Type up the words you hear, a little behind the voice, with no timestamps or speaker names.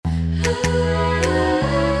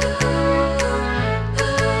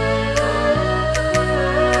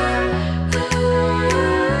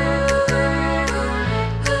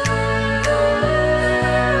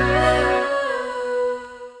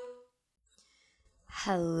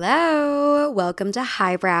Hello, welcome to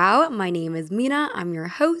Highbrow. My name is Mina, I'm your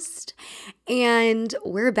host, and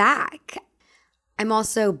we're back. I'm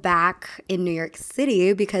also back in New York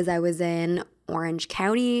City because I was in Orange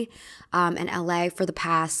County in LA for the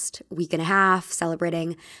past week and a half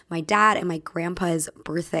celebrating my dad and my grandpa's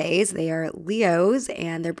birthdays. They are Leos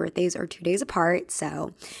and their birthdays are 2 days apart,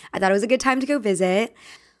 so I thought it was a good time to go visit.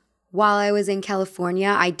 While I was in California,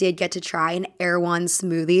 I did get to try an Erewhon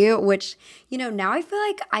smoothie, which, now I feel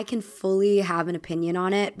like I can fully have an opinion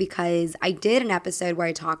on it because I did an episode where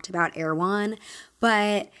I talked about Erewhon,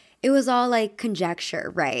 but it was all like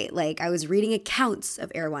conjecture, right? Like I was reading accounts of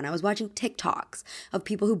Erewhon. I was watching TikToks of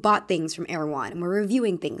people who bought things from Erewhon and were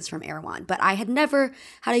reviewing things from Erewhon, but I had never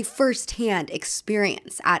had a firsthand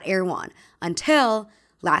experience at Erewhon until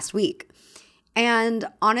last week. And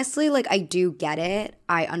honestly, I do get it.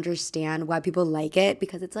 I understand why people like it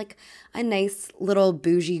because it's like a nice little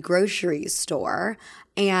bougie grocery store.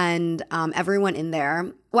 And everyone in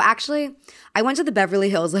there, well, actually, I went to the Beverly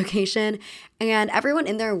Hills location and everyone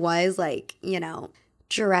in there was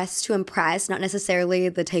dressed to impress, not necessarily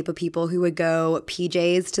the type of people who would go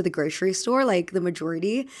PJs to the grocery store, like the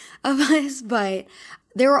majority of us. But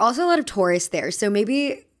there were also a lot of tourists there. So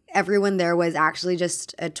maybe everyone there was actually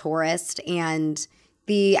just a tourist and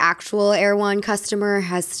the actual Erewhon customer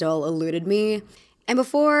has still eluded me. And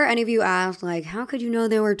before any of you ask, how could you know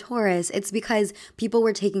they were tourists? It's because people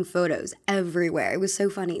were taking photos everywhere. It was so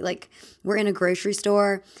funny. We're in a grocery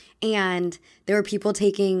store and there were people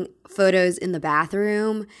taking photos in the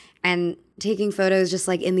bathroom and taking photos just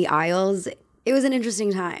in the aisles. It was an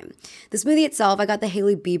interesting time. The smoothie itself, I got the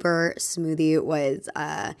Hailey Bieber smoothie. It was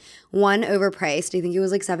one overpriced. I think it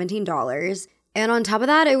was $17. And on top of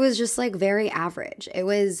that, it was just very average. It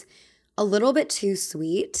was a little bit too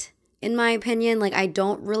sweet, in my opinion. I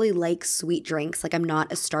don't really like sweet drinks. I'm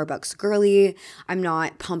not a Starbucks girly. I'm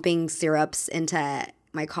not pumping syrups into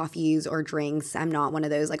my coffees or drinks. I'm not one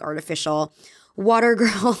of those artificial water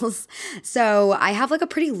girls. So I have a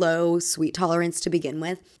pretty low sweet tolerance to begin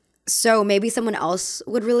with. So maybe someone else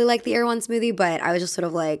would really like the Erewhon smoothie, but I was just sort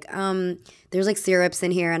of there's syrups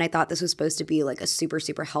in here and I thought this was supposed to be a super,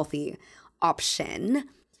 super healthy option.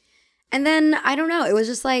 And then, I don't know, it was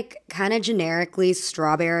just kind of generically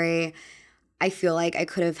strawberry. I feel like I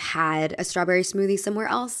could have had a strawberry smoothie somewhere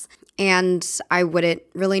else and I wouldn't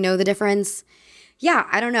really know the difference. Yeah,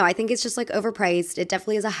 I don't know. I think it's just overpriced. It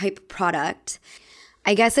definitely is a hype product.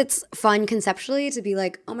 I guess it's fun conceptually to be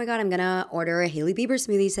oh my God, I'm going to order a Hailey Bieber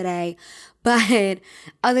smoothie today. But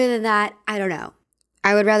other than that, I don't know.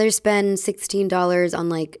 I would rather spend $16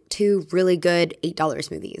 on two really good $8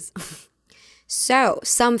 smoothies. So,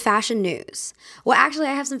 some fashion news. Well, actually,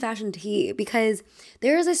 I have some fashion tea because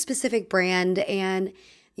there is a specific brand and,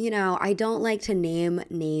 I don't like to name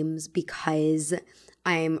names because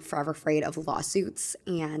I'm forever afraid of lawsuits.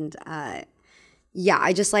 And I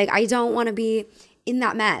just I don't want to be in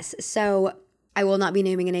that mess. So I will not be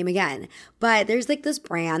naming a name again. But there's this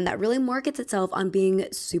brand that really markets itself on being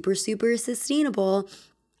super, super sustainable.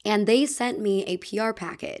 And they sent me a PR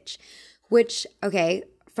package, which, okay,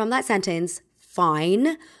 from that sentence,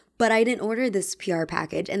 fine. But I didn't order this PR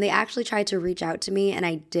package. And they actually tried to reach out to me and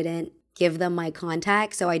I didn't give them my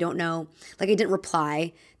contact. So I don't know, I didn't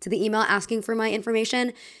reply to the email asking for my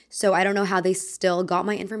information. So I don't know how they still got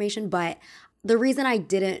my information. But the reason I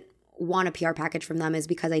didn't want a PR package from them is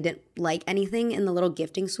because I didn't like anything in the little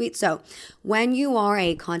gifting suite. So when you are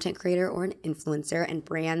a content creator or an influencer and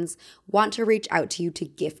brands want to reach out to you to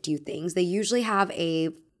gift you things, they usually have a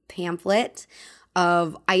pamphlet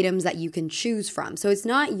of items that you can choose from. So it's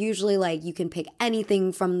not usually you can pick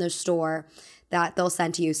anything from the store that they'll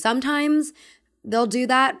send to you. Sometimes they'll do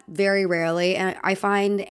that, very rarely. And I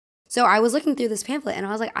find so I was looking through this pamphlet and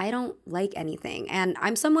I was I don't like anything. And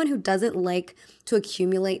I'm someone who doesn't like to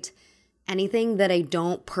accumulate anything that I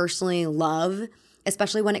don't personally love,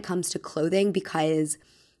 especially when it comes to clothing, because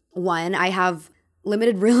one, I have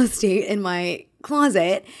limited real estate in my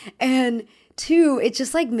closet, and two, it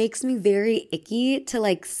just makes me very icky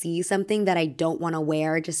to see something that I don't want to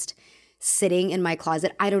wear just sitting in my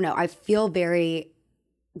closet. I don't know. I feel very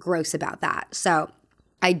gross about that. So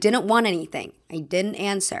I didn't want anything. I didn't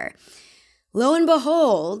answer. Lo and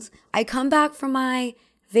behold, I come back from my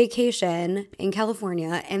vacation in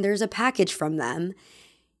California and there's a package from them.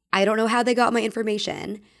 I don't know how they got my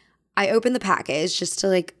information. I opened the package just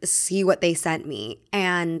to see what they sent me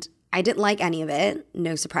and I didn't like any of it.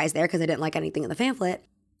 No surprise there because I didn't like anything in the pamphlet.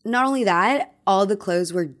 Not only that, all the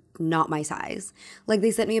clothes were not my size.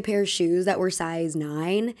 They sent me a pair of shoes that were size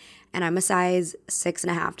 9 and I'm a size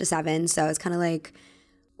 6.5 to 7. So it's kind of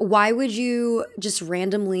why would you just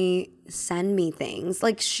randomly send me things?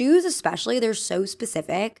 Like shoes especially, they're so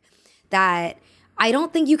specific that I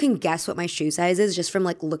don't think you can guess what my shoe size is just from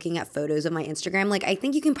like looking at photos of my Instagram. Like I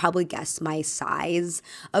think you can probably guess my size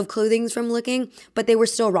of clothing from looking, but they were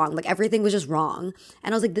still wrong. Like everything was just wrong.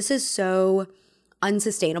 And I was like, this is so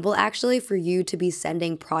unsustainable actually for you to be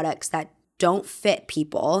sending products that don't fit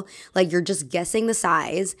people. Like you're just guessing the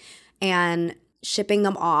size and shipping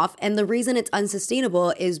them off. And the reason it's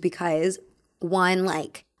unsustainable is because one,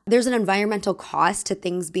 like there's an environmental cost to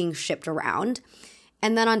things being shipped around.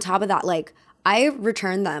 And then on top of that, like I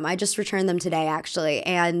returned them. I just returned them today actually.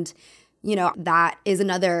 And that is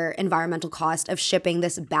another environmental cost of shipping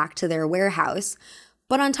this back to their warehouse.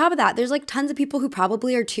 But on top of that, there's like tons of people who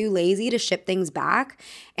probably are too lazy to ship things back.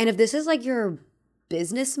 And if this is like your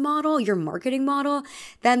business model, your marketing model,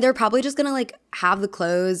 then they're probably just gonna like have the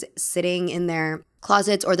clothes sitting in their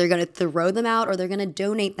closets, or they're gonna throw them out, or they're gonna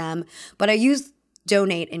donate them. But I use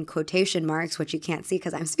donate in quotation marks, which you can't see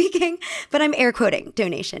because I'm speaking, but I'm air quoting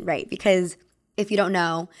donation, right? Because if you don't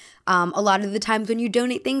know, a lot of the times when you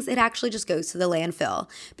donate things, it actually just goes to the landfill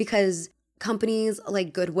because companies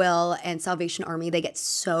like Goodwill and Salvation Army, they get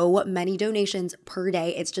so many donations per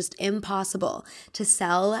day. It's just impossible to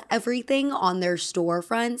sell everything on their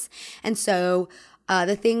storefronts. And so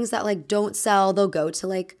the things that like don't sell, they'll go to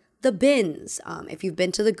like the bins. If you've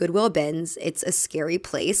been to the Goodwill bins, it's a scary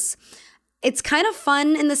place. It's kind of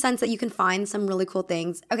fun in the sense that you can find some really cool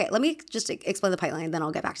things. Okay, let me just explain the pipeline, then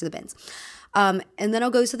I'll get back to the bins. And then I'll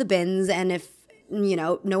go to the bins, and if,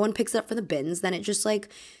 no one picks it up for the bins, then it just like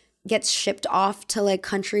gets shipped off to like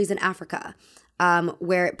countries in Africa,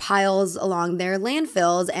 where it piles along their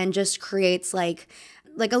landfills and just creates like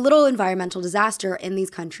a little environmental disaster in these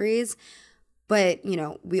countries. But,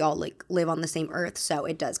 we all like live on the same earth, so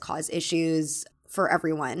it does cause issues for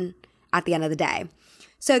everyone at the end of the day.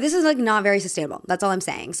 So this is like not very sustainable. That's all I'm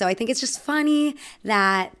saying. So I think it's just funny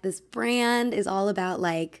that this brand is all about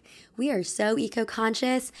like, we are so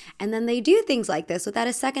eco-conscious, and then they do things like this without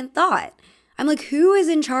a second thought. I'm like, who is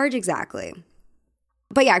in charge exactly?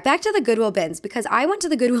 But yeah, back to the Goodwill bins, because I went to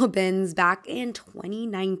the Goodwill bins back in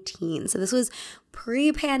 2019. So this was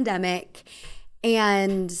pre-pandemic,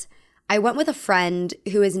 and I went with a friend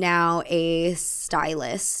who is now a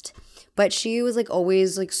stylist. But she was like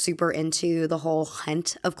always like super into the whole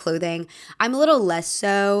hunt of clothing. I'm a little less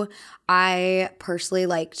so. I personally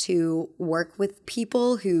like to work with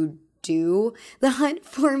people who do the hunt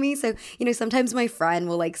for me. So, sometimes my friend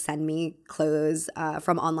will like send me clothes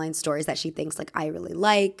from online stores that she thinks like I really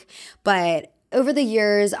like. But over the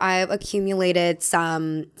years, I've accumulated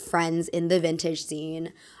some friends in the vintage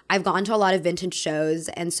scene. I've gone to a lot of vintage shows,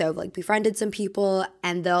 and so like befriended some people,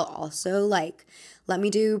 and they'll also like let me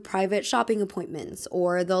do private shopping appointments,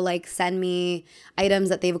 or they'll like send me items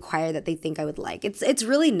that they've acquired that they think I would like. It's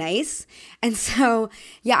really nice. And so,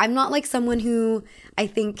 yeah, I'm not like someone who I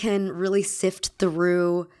think can really sift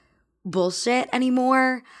through bullshit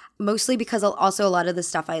anymore, mostly because also a lot of the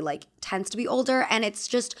stuff I like tends to be older, and it's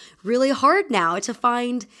just really hard now to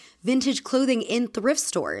find vintage clothing in thrift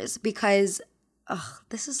stores because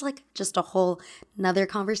this is like just a whole another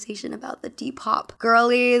conversation about the Depop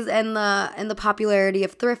girlies and the popularity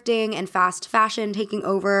of thrifting and fast fashion taking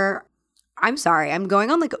over. I'm sorry, I'm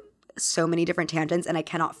going on like so many different tangents and I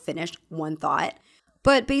cannot finish one thought.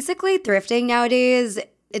 But basically thrifting nowadays,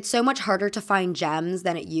 it's so much harder to find gems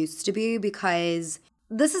than it used to be, because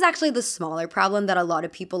this is actually the smaller problem that a lot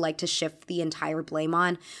of people like to shift the entire blame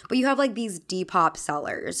on. But you have like these Depop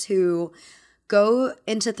sellers who go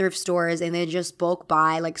into thrift stores and they just bulk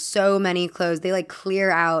buy like so many clothes. They like clear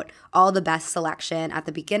out all the best selection at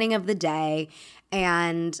the beginning of the day.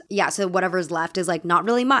 And yeah, so whatever's left is like not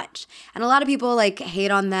really much. And a lot of people like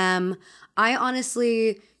hate on them. I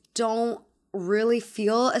honestly don't really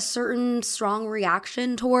feel a certain strong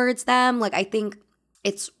reaction towards them. Like I think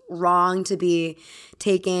it's wrong to be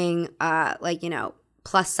taking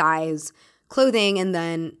plus size clothing and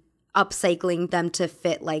then upcycling them to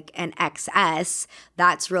fit like an XS.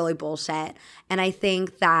 That's really bullshit. And I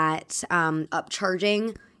think that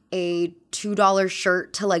upcharging a $2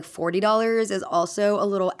 shirt to like $40 is also a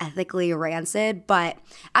little ethically rancid. But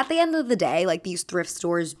at the end of the day, like these thrift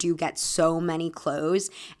stores do get so many clothes,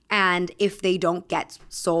 and if they don't get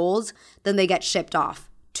sold, then they get shipped off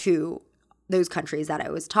to those countries that I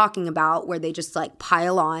was talking about, where they just like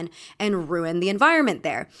pile on and ruin the environment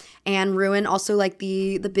there and ruin also like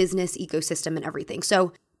the business ecosystem and everything.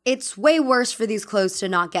 So it's way worse for these clothes to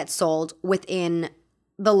not get sold within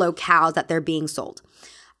the locales that they're being sold.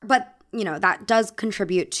 But, that does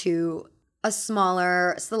contribute to a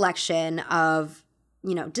smaller selection of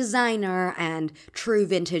designer and true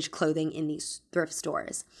vintage clothing in these thrift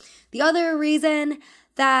stores. The other reason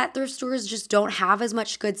that thrift stores just don't have as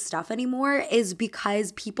much good stuff anymore is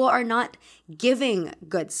because people are not giving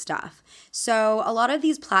good stuff. So a lot of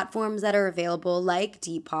these platforms that are available like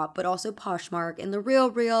Depop, but also Poshmark and The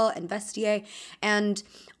RealReal and Vestiaire and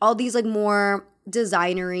all these like more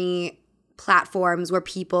designery platforms where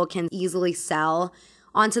people can easily sell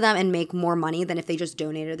onto them and make more money than if they just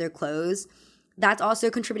donated their clothes. That's also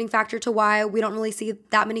a contributing factor to why we don't really see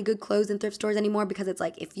that many good clothes in thrift stores anymore, because it's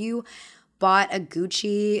like if you bought a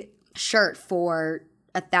Gucci shirt for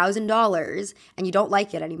 $1,000 and you don't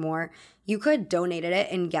like it anymore, you could donate it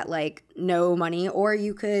and get like no money, or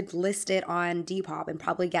you could list it on Depop and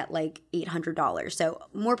probably get like $800. So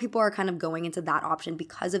more people are kind of going into that option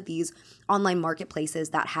because of these online marketplaces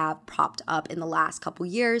that have propped up in the last couple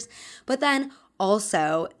years. But then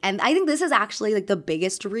also, and I think this is actually like the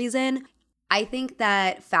biggest reason, I think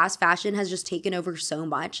that fast fashion has just taken over so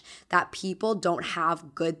much that people don't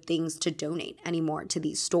have good things to donate anymore to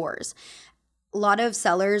these stores. A lot of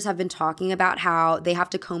sellers have been talking about how they have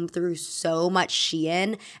to comb through so much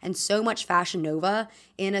Shein and so much Fashion Nova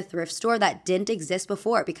in a thrift store that didn't exist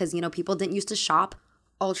before because, people didn't used to shop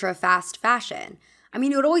ultra fast fashion. I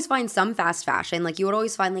mean, you would always find some fast fashion, like you would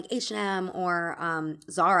always find like H&M or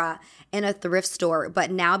Zara in a thrift store. But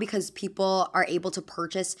now because people are able to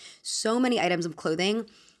purchase so many items of clothing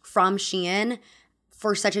from Shein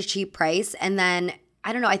for such a cheap price, and then,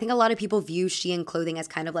 I don't know, I think a lot of people view Shein clothing as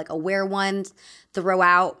kind of like a wear one, throw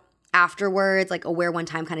out afterwards, like a wear one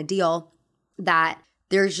time kind of deal, that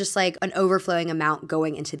there's just like an overflowing amount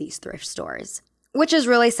going into these thrift stores. Which is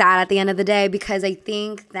really sad at the end of the day, because I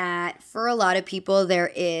think that for a lot of people,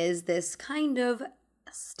 there is this kind of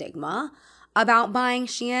stigma about buying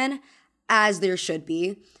Shein, as there should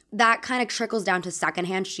be. That kind of trickles down to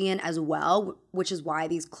secondhand Shein as well, which is why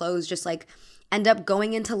these clothes just like end up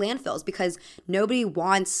going into landfills, because nobody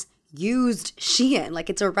wants used Shein. Like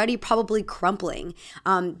it's already probably crumpling.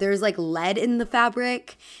 There's like lead in the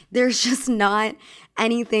fabric. There's just not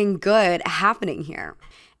anything good happening here.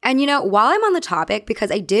 And while I'm on the topic, because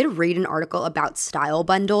I did read an article about style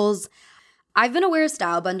bundles, I've been aware of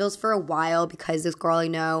style bundles for a while because this girl I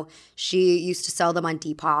know, she used to sell them on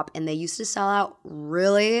Depop and they used to sell out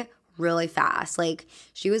really, really fast. Like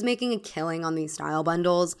she was making a killing on these style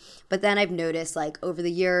bundles. But then I've noticed like over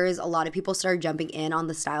the years, a lot of people started jumping in on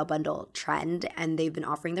the style bundle trend, and they've been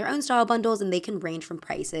offering their own style bundles, and they can range from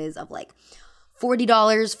prices of like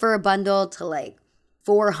 $40 for a bundle to like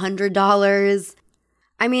 $400.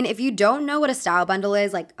 I mean, if you don't know what a style bundle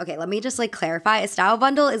is, like, okay, let me just like clarify. A style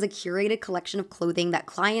bundle is a curated collection of clothing that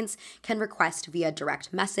clients can request via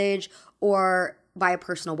direct message or via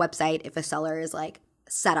personal website if a seller is like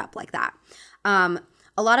set up like that. A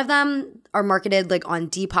lot of them are marketed like on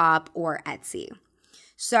Depop or Etsy.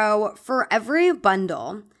 So for every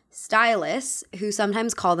bundle, stylists, who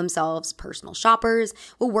sometimes call themselves personal shoppers,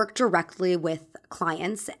 will work directly with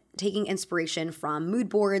clients, taking inspiration from mood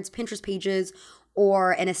boards, Pinterest pages,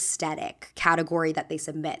 or an aesthetic category that they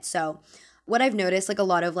submit. So what I've noticed, like a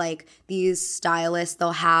lot of like these stylists,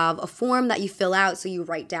 they'll have a form that you fill out. So you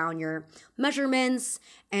write down your measurements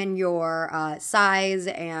and your size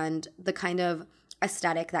and the kind of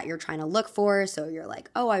aesthetic that you're trying to look for. So you're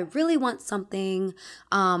like, oh, I really want something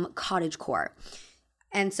cottagecore.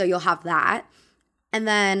 And so you'll have that. And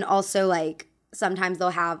then also like sometimes they'll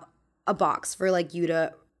have a box for like you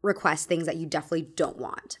to request things that you definitely don't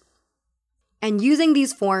want. And using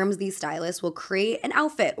these forms, these stylists will create an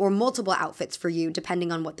outfit or multiple outfits for you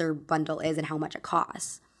depending on what their bundle is and how much it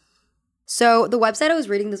costs. So the website I was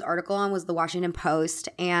reading this article on was the Washington Post,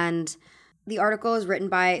 and the article is written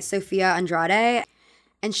by Sophia Andrade,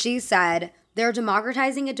 and she said, they're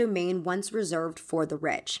democratizing a domain once reserved for the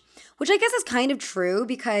rich, which I guess is kind of true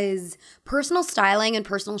because personal styling and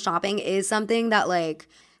personal shopping is something that like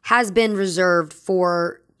has been reserved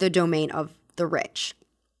for the domain of the rich.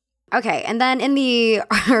 Okay, and then in the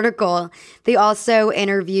article, they also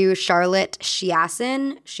interview Charlotte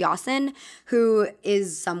Chiasson, who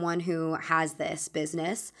is someone who has this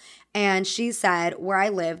business. And she said, where I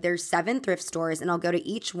live, there's 7 thrift stores, and I'll go to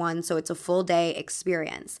each one, so it's a full day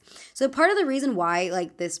experience. So part of the reason why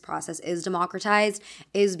like this process is democratized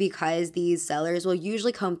is because these sellers will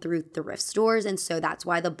usually come through thrift stores, and so that's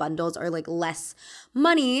why the bundles are like less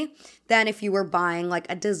money than if you were buying like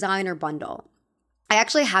a designer bundle. I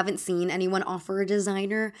actually haven't seen anyone offer a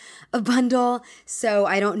designer a bundle, so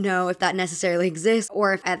I don't know if that necessarily exists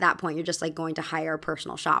or if at that point you're just like going to hire a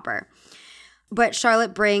personal shopper. But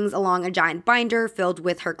Charlotte brings along a giant binder filled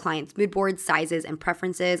with her clients' mood boards, sizes, and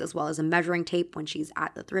preferences, as well as a measuring tape when she's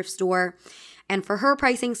at the thrift store. And for her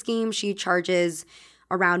pricing scheme, she charges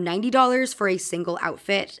around $90 for a single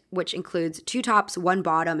outfit, which includes 2 tops, 1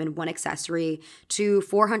 bottom, and 1 accessory, to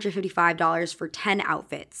 $455 for 10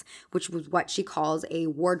 outfits, which was what she calls a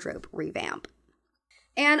wardrobe revamp.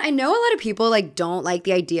 And I know a lot of people don't like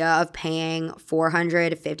the idea of paying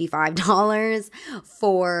 $455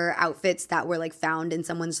 for outfits that were found in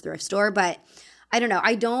someone's thrift store, but I don't know.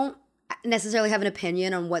 I don't necessarily have an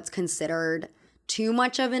opinion on what's considered too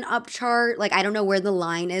much of an upcharge. I don't know where the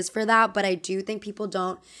line is for that, but I do think people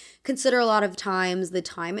don't consider a lot of times the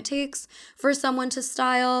time it takes for someone to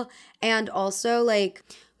style. And also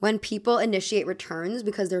when people initiate returns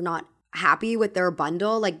because they're not happy with their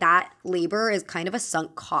bundle, that labor is kind of a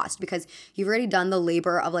sunk cost because you've already done the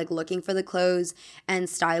labor of looking for the clothes and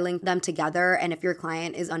styling them together. And if your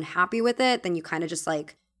client is unhappy with it, then you kind of just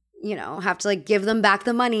have to give them back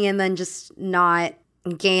the money and then just not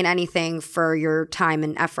gain anything for your time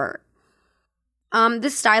and effort. The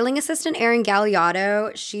styling assistant, Erin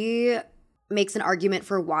Galliotto, she makes an argument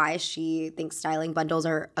for why she thinks styling bundles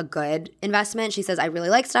are a good investment. She says, I really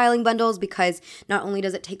like styling bundles because not only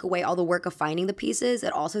does it take away all the work of finding the pieces,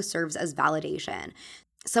 it also serves as validation.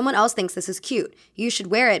 Someone else thinks this is cute. You should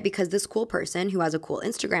wear it because this cool person who has a cool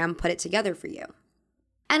Instagram put it together for you.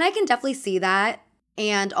 And I can definitely see that.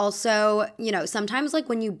 And also, sometimes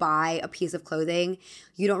when you buy a piece of clothing,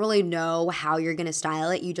 you don't really know how you're going to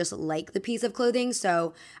style it. You just like the piece of clothing.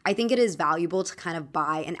 So I think it is valuable to kind of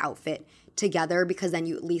buy an outfit together because then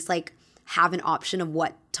you at least have an option of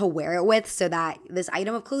what to wear it with so that this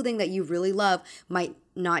item of clothing that you really love might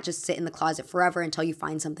not just sit in the closet forever until you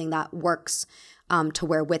find something that works to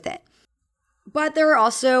wear with it. But there are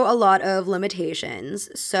also a lot of limitations.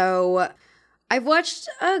 So I've watched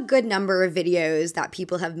a good number of videos that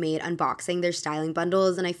people have made unboxing their styling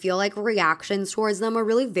bundles, and I feel like reactions towards them are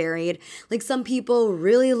really varied. Some people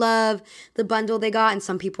really love the bundle they got, and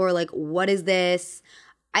some people are like, what is this?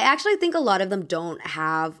 I actually think a lot of them don't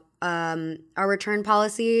have a return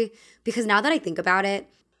policy because now that I think about it,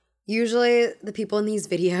 usually the people in these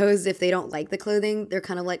videos, if they don't like the clothing, they're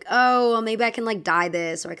kind of like, oh, well, maybe I can dye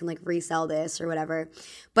this or I can resell this or whatever.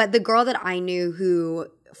 But the girl that I knew who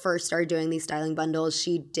first started doing these styling bundles,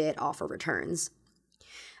 she did offer returns.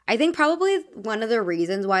 I think probably one of the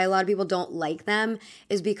reasons why a lot of people don't like them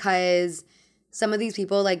is because some of these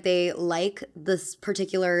people, they like this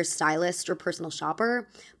particular stylist or personal shopper,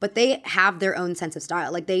 but they have their own sense of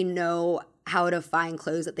style. They know how to find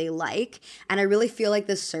clothes that they like. And I really feel like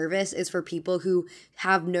this service is for people who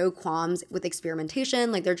have no qualms with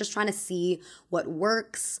experimentation. They're just trying to see what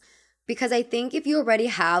works. Because I think if you already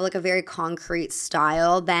have a very concrete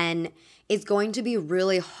style, then it's going to be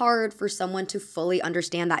really hard for someone to fully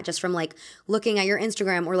understand that just from looking at your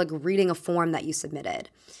Instagram or reading a form that you submitted.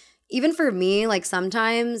 Even for me,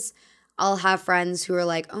 sometimes I'll have friends who are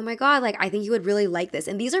like, oh my God, I think you would really like this.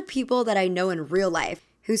 And these are people that I know in real life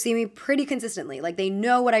who see me pretty consistently. They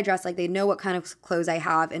know what I dress like. They know what kind of clothes I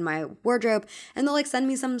have in my wardrobe. And they'll send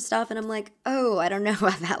me some stuff and I'm like, oh, I don't know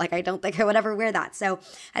about that. I don't think I would ever wear that. So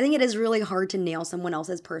I think it is really hard to nail someone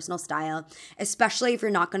else's personal style, especially if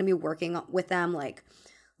you're not going to be working with them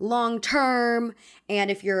long term and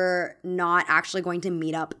if you're not actually going to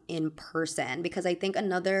meet up in person. Because I think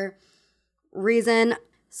another reason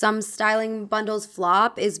some styling bundles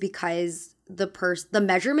flop is because the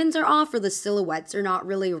measurements are off or the silhouettes are not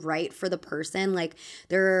really right for the person.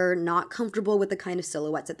 They're not comfortable with the kind of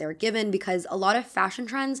silhouettes that they're given because a lot of fashion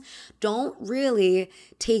trends don't really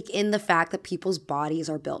take in the fact that people's bodies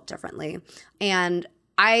are built differently. And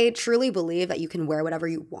I truly believe that you can wear whatever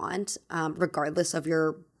you want, regardless of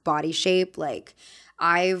your body shape.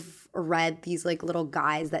 I've read these little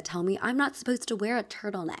guides that tell me I'm not supposed to wear a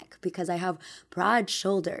turtleneck because I have broad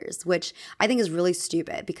shoulders, which I think is really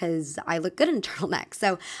stupid because I look good in a turtleneck.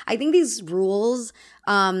 So I think these rules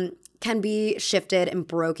can be shifted and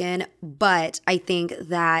broken, but I think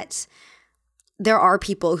that there are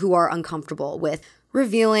people who are uncomfortable with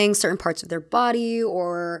revealing certain parts of their body,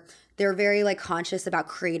 or they're very conscious about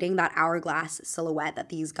creating that hourglass silhouette that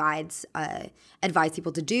these guides advise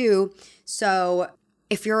people to do. So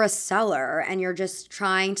if you're a seller and you're just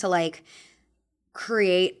trying to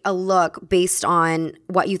create a look based on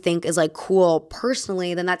what you think is cool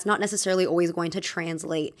personally, then that's not necessarily always going to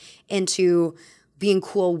translate into being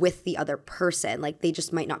cool with the other person. They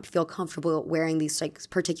just might not feel comfortable wearing these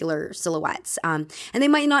particular silhouettes. And they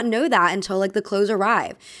might not know that until the clothes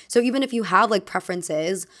arrive. So even if you have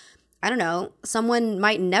preferences, I don't know, someone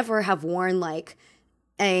might never have worn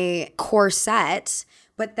a corset,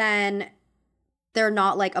 but then they're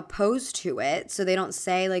not like opposed to it. So they don't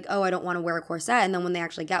say like, oh, I don't want to wear a corset. And then when they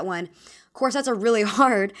actually get one, corsets are really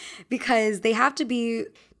hard because they have to be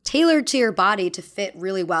tailored to your body to fit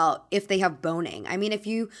really well if they have boning. I mean, if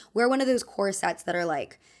you wear one of those corsets that are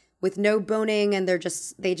like with no boning and they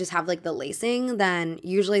just have like the lacing, then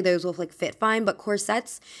usually those will like fit fine. But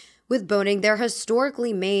corsets with boning, they're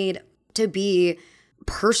historically made to be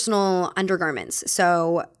personal undergarments.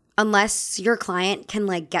 So unless your client can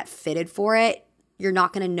like get fitted for it, you're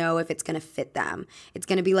not going to know if it's going to fit them. It's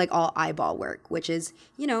going to be like all eyeball work, which is,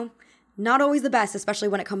 not always the best, especially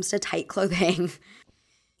when it comes to tight clothing.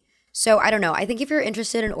 So I don't know. I think if you're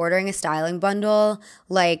interested in ordering a styling bundle,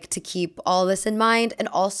 like to keep all this in mind, and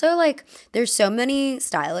also like there's so many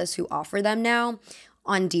stylists who offer them now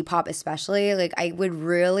on Depop especially, like I would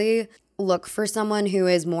really look for someone who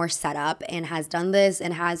is more set up and has done this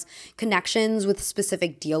and has connections with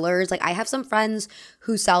specific dealers. Like I have some friends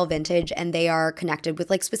who sell vintage and they are connected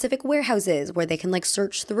with like specific warehouses where they can like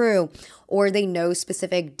search through, or they know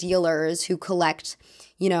specific dealers who collect,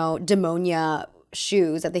 Demonia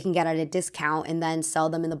shoes that they can get at a discount and then sell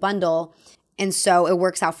them in the bundle. And so it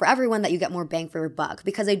works out for everyone that you get more bang for your buck,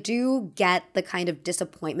 because I do get the kind of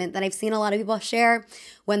disappointment that I've seen a lot of people share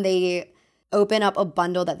when they open up a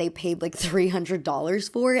bundle that they paid like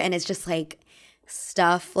 $300 for, and it's just like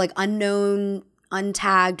stuff like unknown,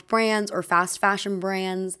 untagged brands or fast fashion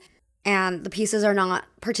brands, and the pieces are not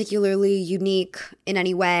particularly unique in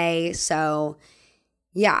any way. So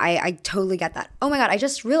yeah, I totally get that. Oh my God, I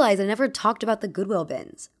just realized I never talked about the Goodwill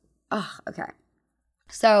bins. Oh, okay.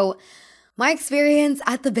 So my experience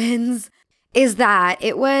at the bins is that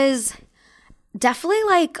it was definitely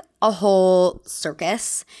like a whole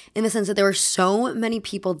circus, in the sense that there were so many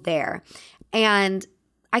people there. And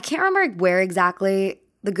I can't remember where exactly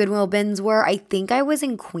the Goodwill bins were. I think I was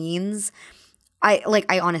in Queens. I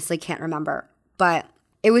honestly can't remember. But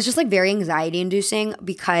it was just like very anxiety inducing,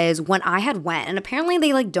 because when I had went, and apparently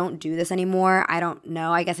they like don't do this anymore. I don't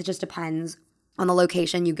know. I guess it just depends on the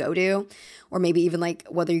location you go to, or maybe even like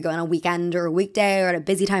whether you go on a weekend or a weekday or at a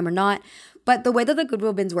busy time or not. But the way that the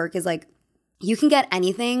Goodwill bins work is like you can get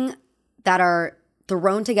anything that are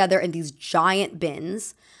thrown together in these giant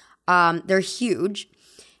bins. They're huge.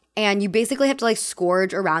 And you basically have to like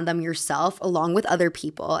scourge around them yourself along with other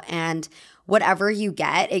people. And whatever you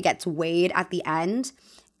get, it gets weighed at the end.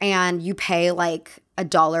 And you pay like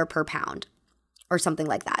 $1 per pound or something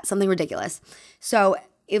like that, something ridiculous. So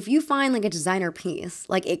if you find like a designer piece,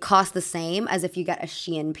 like it costs the same as if you get a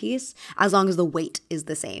Shein piece, as long as the weight is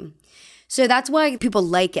the same. So that's why people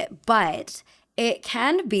like it. But it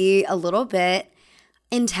can be a little bit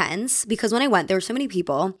intense, because when I went, there were so many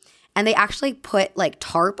people, and they actually put like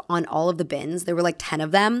tarp on all of the bins. There were like 10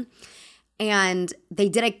 of them. And they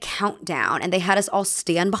did a countdown, and they had us all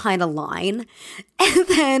stand behind a line. And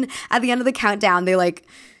then at the end of the countdown, they like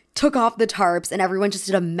took off the tarps, and everyone just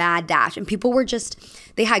did a mad dash. And people were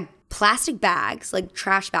they had plastic bags, like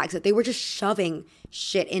trash bags, that they were just shoving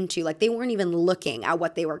shit into. Like they weren't even looking at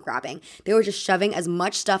what they were grabbing. They were just shoving as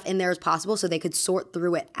much stuff in there as possible so they could sort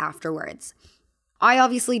through it afterwards. I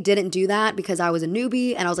obviously didn't do that because I was a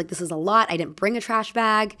newbie, and I was like, this is a lot. I didn't bring a trash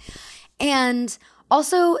bag. And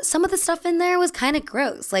also, some of the stuff in there was kind of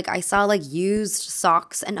gross. Like I saw like used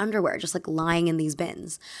socks and underwear just like lying in these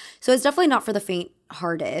bins. So it's definitely not for the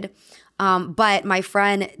faint-hearted. But my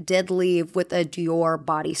friend did leave with a Dior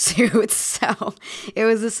bodysuit, so it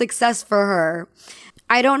was a success for her.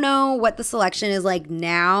 I don't know what the selection is like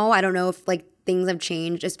now. I don't know if like things have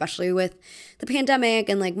changed, especially with the pandemic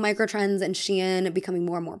and like microtrends and Shein becoming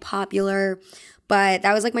more and more popular. But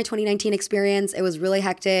that was like my 2019 experience. It was really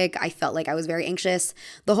hectic. I felt like I was very anxious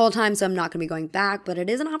the whole time, so I'm not going to be going back. But it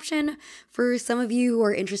is an option for some of you who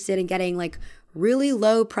are interested in getting like really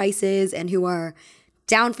low prices and who are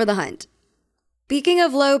down for the hunt. Speaking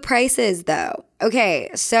of low prices though, okay,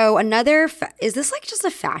 so is this like just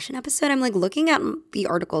a fashion episode? I'm like looking at the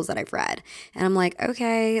articles that I've read and I'm like,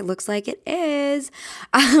 okay, it looks like it is.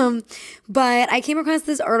 But I came across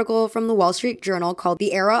this article from the Wall Street Journal called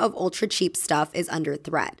 "The Era of Ultra Cheap Stuff is Under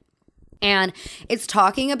Threat." And it's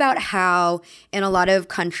talking about how in a lot of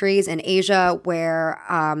countries in Asia where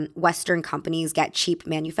Western companies get cheap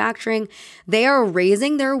manufacturing, they are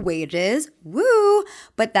raising their wages, woo,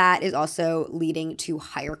 but that is also leading to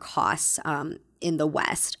higher costs in the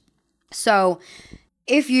West. So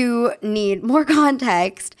if you need more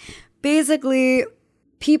context, basically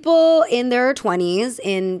people in their 20s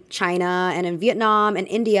in China and in Vietnam and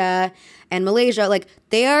India and Malaysia, like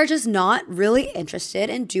they are just not really interested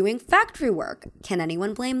in doing factory work. Can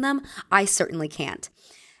anyone blame them? I certainly can't.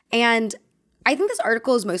 And I think this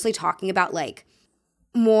article is mostly talking about like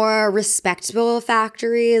more respectable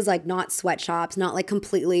factories, like not sweatshops, not like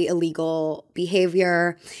completely illegal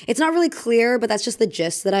behavior. It's not really clear, but that's just the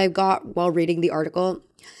gist that I got while reading the article.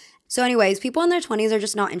 So anyways, people in their 20s are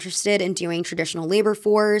just not interested in doing traditional labor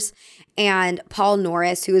force. And Paul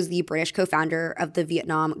Norris, who is the British co-founder of the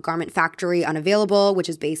Vietnam garment factory Unavailable, which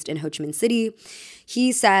is based in Ho Chi Minh City,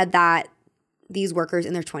 he said that these workers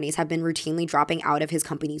in their 20s have been routinely dropping out of his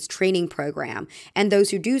company's training program. And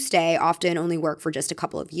those who do stay often only work for just a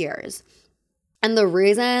couple of years. And the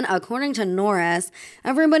reason, according to Norris,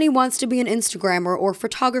 everybody wants to be an Instagrammer or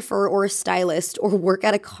photographer or a stylist or work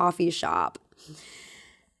at a coffee shop.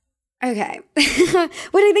 Okay,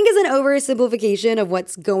 what I think is an oversimplification of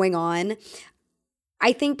what's going on.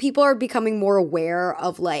 I think people are becoming more aware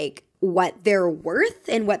of like what they're worth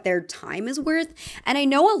and what their time is worth. And I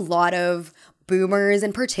know a lot of boomers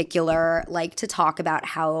in particular like to talk about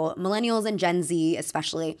how millennials and Gen Z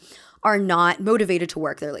especially are not motivated to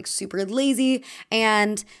work. They're like super lazy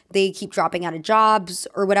and they keep dropping out of jobs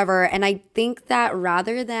or whatever. And I think that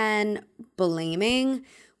rather than blaming,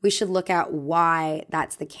 we should look at why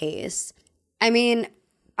that's the case. I mean,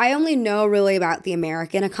 I only know really about the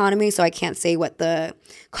American economy, so I can't say what the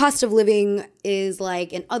cost of living is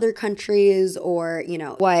like in other countries or, you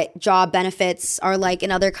know, what job benefits are like in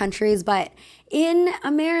other countries. But in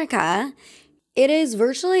America, it is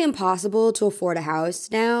virtually impossible to afford a house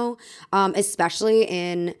now, especially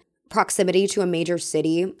in proximity to a major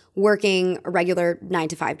city, working a regular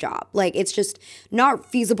 9-to-5 job. Like, it's just not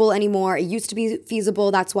feasible anymore. It used to be feasible.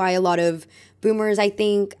 That's why a lot of boomers, I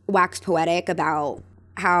think, wax poetic about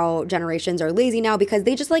how generations are lazy now, because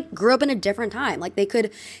they just like grew up in a different time. Like, they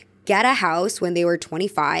could get a house when they were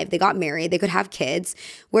 25, they got married, they could have kids.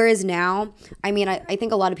 Whereas now, I mean, I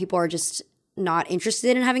think a lot of people are just not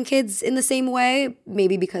interested in having kids in the same way,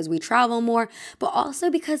 maybe because we travel more, but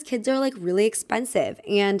also because kids are like really expensive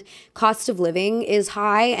and cost of living is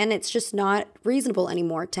high, and it's just not reasonable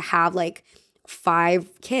anymore to have like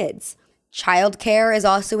 5 kids. Childcare is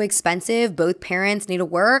also expensive. Both parents need to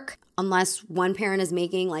work unless one parent is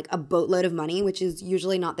making like a boatload of money, which is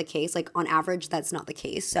usually not the case. Like on average, that's not the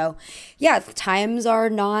case. So yeah, times are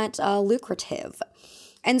not lucrative.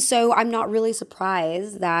 And so I'm not really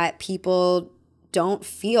surprised that people don't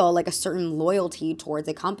feel like a certain loyalty towards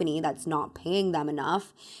a company that's not paying them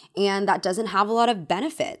enough and that doesn't have a lot of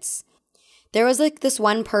benefits. There was like this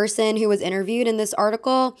one person who was interviewed in this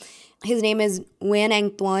article. His name is Nguyen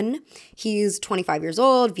Anh Tuan. He's 25 years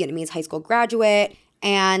old, Vietnamese high school graduate,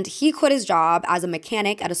 and he quit his job as a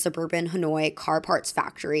mechanic at a suburban Hanoi car parts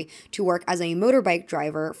factory to work as a motorbike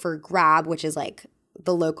driver for Grab, which is like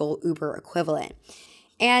the local Uber equivalent.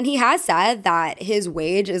 And he has said that his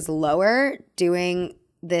wage is lower doing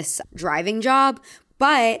this driving job,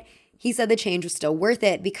 but he said the change was still worth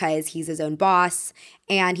it because he's his own boss.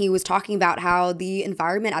 And he was talking about how the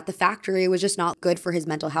environment at the factory was just not good for his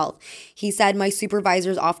mental health. He said, "My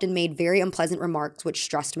supervisors often made very unpleasant remarks, which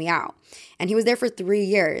stressed me out." And he was there for 3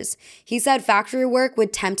 years. He said factory work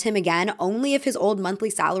would tempt him again only if his old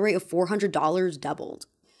monthly salary of $400 doubled.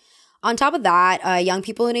 On top of that, young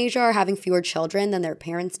people in Asia are having fewer children than their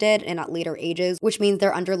parents did and at later ages, which means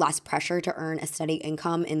they're under less pressure to earn a steady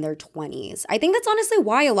income in their 20s. I think that's honestly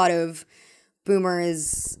why a lot of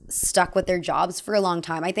boomers stuck with their jobs for a long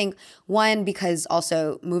time. I think, one, because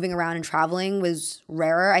also moving around and traveling was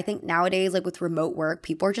rarer. I think nowadays, like with remote work,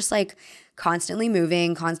 people are just like constantly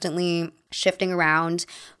moving, constantly shifting around,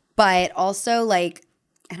 but also like,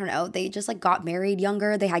 I don't know, they just like got married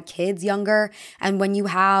younger, they had kids younger. And when you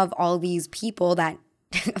have all these people that,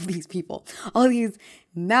 all these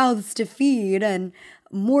mouths to feed and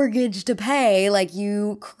mortgage to pay, like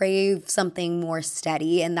you crave something more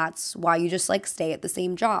steady. And that's why you just like stay at the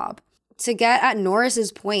same job. To get at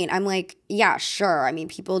Norris's point, I'm like, yeah, sure. I mean,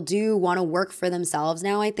 people do want to work for themselves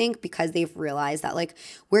now, I think, because they've realized that like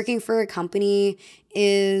working for a company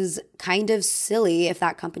is kind of silly if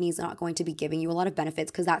that company is not going to be giving you a lot of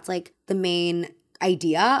benefits, because that's like the main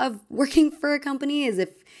idea of working for a company is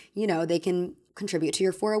if, you know, they can contribute to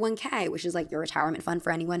your 401k, which is like your retirement fund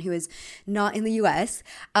for anyone who is not in the US,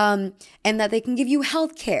 and that they can give you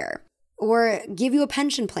health care or give you a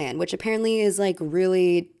pension plan, which apparently is like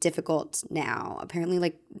really difficult now. Apparently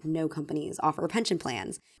like no companies offer pension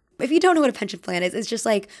plans. If you don't know what a pension plan is, it's just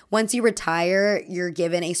like once you retire, you're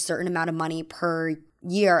given a certain amount of money per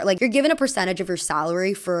year. Like you're given a percentage of your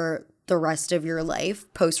salary for the rest of your life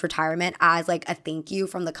post-retirement as like a thank you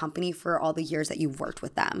from the company for all the years that you've worked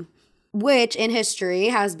with them, which in history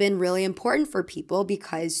has been really important for people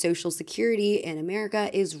because Social Security in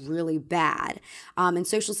America is really bad. And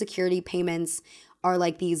Social Security payments are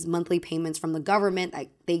like these monthly payments from the government that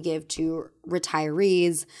they give to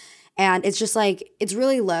retirees. And it's just like, it's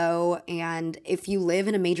really low. And if you live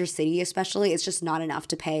in a major city, especially, it's just not enough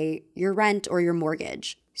to pay your rent or your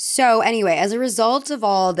mortgage. So anyway, as a result of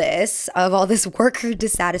all this worker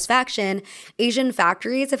dissatisfaction, Asian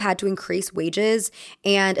factories have had to increase wages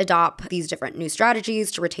and adopt these different new strategies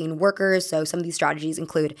to retain workers. So some of these strategies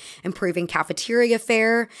include improving cafeteria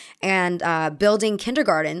fare and building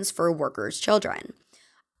kindergartens for workers' children.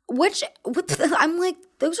 Which I'm like,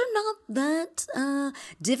 those are not that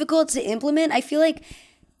difficult to implement. I feel like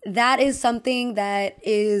that is something that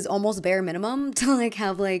is almost bare minimum to like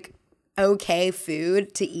have like okay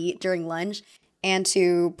food to eat during lunch and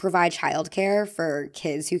to provide childcare for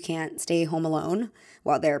kids who can't stay home alone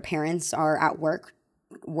while their parents are at work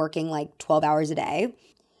working like 12 hours a day.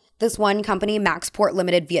 This one company, Maxport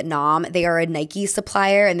Limited Vietnam, they are a Nike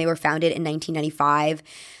supplier and they were founded in 1995.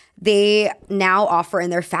 They now offer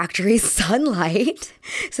in their factories sunlight.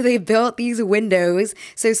 So they built these windows.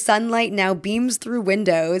 So sunlight now beams through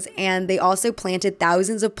windows, and they also planted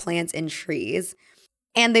thousands of plants and trees.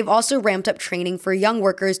 And they've also ramped up training for young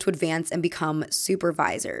workers to advance and become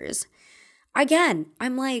supervisors. Again,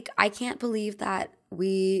 I'm like, I can't believe that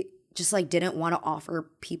we just like didn't want to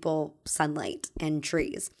offer people sunlight and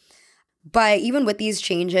trees. But even with these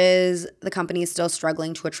changes, the company is still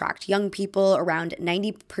struggling to attract young people. Around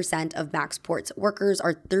 90% of Maxport's workers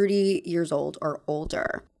are 30 years old or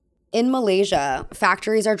older. In Malaysia,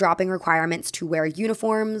 factories are dropping requirements to wear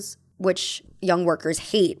uniforms, which young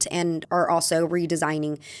workers hate, and are also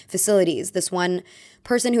redesigning facilities. This one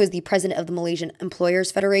person, who is the president of the Malaysian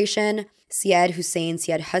Employers Federation, Syed Hussein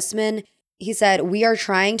Syed Husman, he said, "We are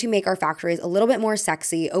trying to make our factories a little bit more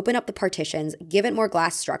sexy, open up the partitions, give it more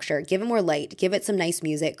glass structure, give it more light, give it some nice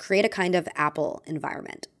music, create a kind of Apple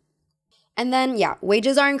environment." And then,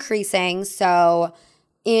 wages are increasing. So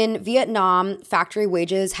in Vietnam, factory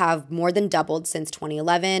wages have more than doubled since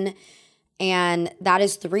 2011. And that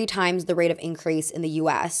is 3 times the rate of increase in the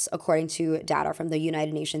US, according to data from the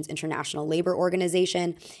United Nations International Labor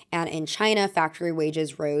Organization. And in China, factory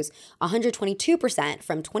wages rose 122%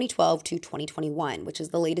 from 2012 to 2021, which is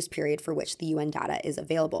the latest period for which the UN data is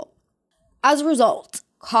available. As a result,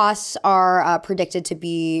 costs are predicted to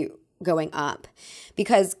be going up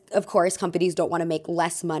because, of course, companies don't want to make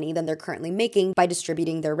less money than they're currently making by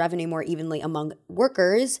distributing their revenue more evenly among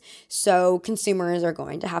workers. So consumers are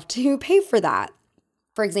going to have to pay for that.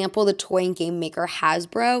 For example, the toy and game maker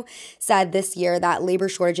Hasbro said this year that labor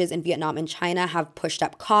shortages in Vietnam and China have pushed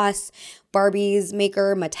up costs. Barbie's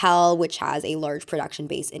maker Mattel, which has a large production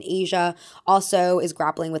base in Asia, also is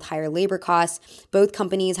grappling with higher labor costs. Both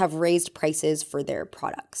companies have raised prices for their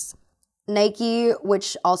products. Nike,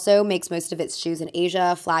 which also makes most of its shoes in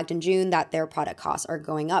Asia, flagged in June that their product costs are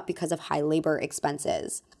going up because of high labor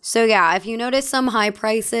expenses. So if you notice some high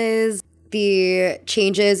prices, the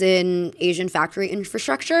changes in Asian factory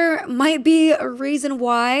infrastructure might be a reason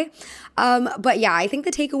why. But I think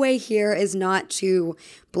the takeaway here is not to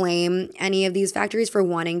blame any of these factories for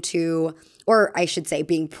wanting to, or I should say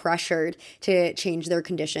being pressured to change their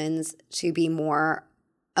conditions to be more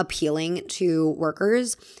appealing to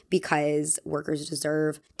workers, because workers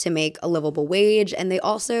deserve to make a livable wage and they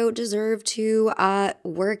also deserve to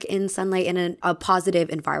work in sunlight in a positive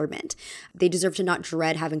environment. They deserve to not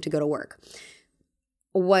dread having to go to work.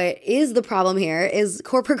 What is the problem here is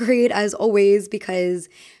corporate greed, as always, because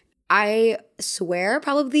I swear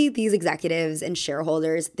probably these executives and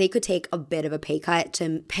shareholders, they could take a bit of a pay cut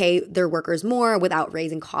to pay their workers more without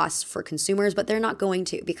raising costs for consumers, but they're not going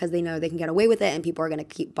to because they know they can get away with it and people are going to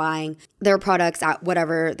keep buying their products at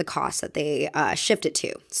whatever the cost that they shift it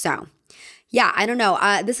to. So I don't know.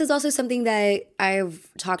 This is also something that I've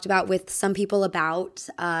talked about with some people about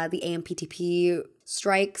the AMPTP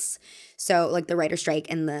strikes. So like the writer strike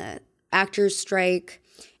and the actors strike.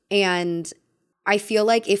 And I feel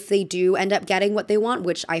like if they do end up getting what they want,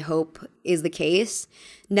 which I hope is the case,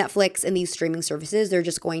 Netflix and these streaming services, they're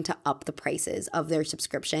just going to up the prices of their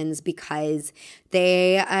subscriptions because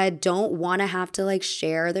they don't want to have to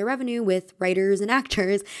share their revenue with writers and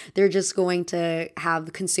actors. They're just going to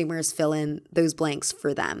have consumers fill in those blanks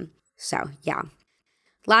for them. So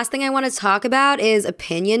Last thing I want to talk about is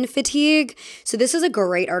opinion fatigue. So this is a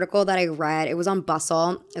great article that I read. It was on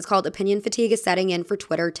Bustle. It's called "Opinion Fatigue is Setting In for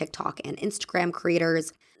Twitter, TikTok, and Instagram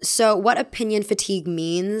Creators." So what opinion fatigue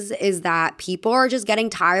means is that people are just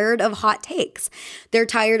getting tired of hot takes. They're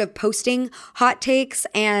tired of posting hot takes,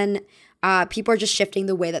 and people are just shifting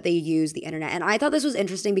the way that they use the internet. And I thought this was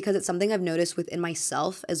interesting because it's something I've noticed within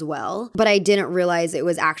myself as well. But I didn't realize it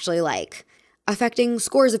was actually affecting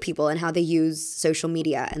scores of people and how they use social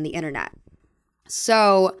media and the internet.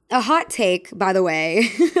 So a hot take, by the way,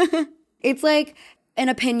 it's like an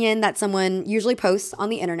opinion that someone usually posts on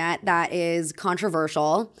the internet that is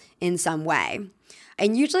controversial in some way.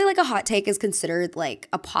 And usually like a hot take is considered like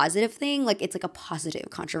a positive thing. Like it's like a positive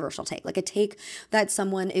controversial take, like a take that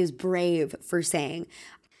someone is brave for saying.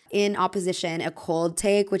 In opposition, a cold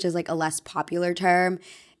take, which is like a less popular term,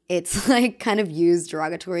 it's like kind of used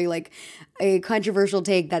derogatory, like a controversial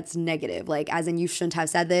take that's negative. Like as in you shouldn't have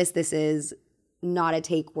said this. This is not a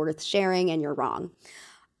take worth sharing and you're wrong.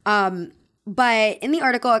 But in the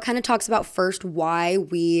article, it kind of talks about first why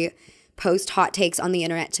we post hot takes on the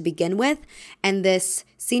internet to begin with. And this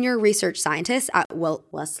senior research scientist at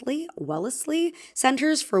Wellesley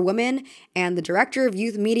Centers for Women and the director of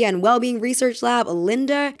Youth Media and Wellbeing Research Lab,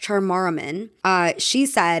 Linda Charmaraman, she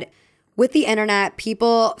said, with the internet,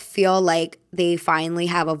 people feel like they finally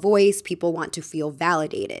have a voice. People want to feel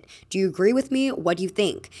validated. Do you agree with me? What do you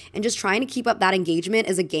think? And just trying to keep up that engagement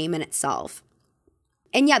is a game in itself.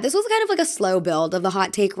 And yeah, this was kind of like a slow build of the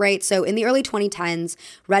hot take, right? So in the early 2010s,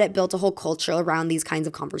 Reddit built a whole culture around these kinds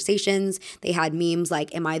of conversations. They had memes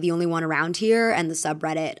like, am I the only one around here? And the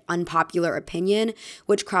subreddit Unpopular Opinion,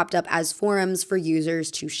 which cropped up as forums for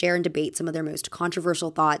users to share and debate some of their most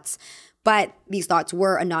controversial thoughts. But these thoughts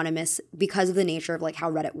were anonymous because of the nature of like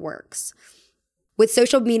how Reddit works. With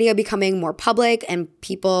social media becoming more public and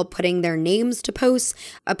people putting their names to posts,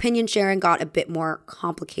 opinion sharing got a bit more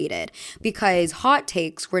complicated because hot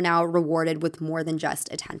takes were now rewarded with more than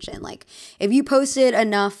just attention. Like if you posted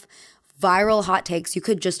enough viral hot takes, you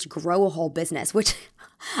could just grow a whole business, which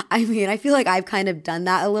I mean, I feel like I've kind of done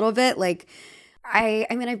that a little bit. Like I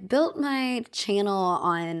built my channel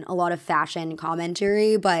on a lot of fashion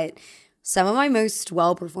commentary, but some of my most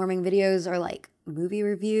well-performing videos are like movie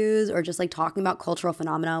reviews or just like talking about cultural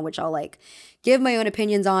phenomena, which I'll like give my own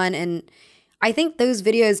opinions on. And I think those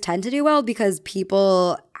videos tend to do well because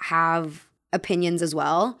people have opinions as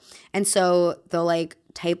well. And so they'll like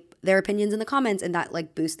type their opinions in the comments and that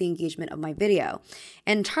like boosts the engagement of my video.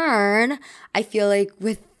 In turn, I feel like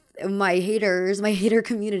with my hater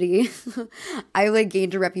community, I like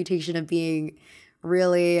gained a reputation of being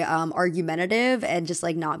really argumentative and just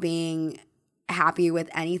like not being happy with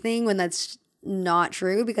anything when that's not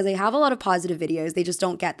true, because I have a lot of positive videos. They just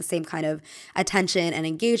don't get the same kind of attention and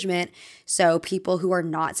engagement. So people who are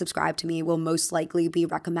not subscribed to me will most likely be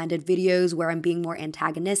recommended videos where I'm being more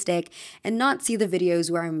antagonistic and not see the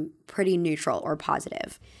videos where I'm pretty neutral or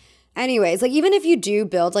positive. Anyways, like even if you do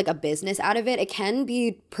build like a business out of it, it can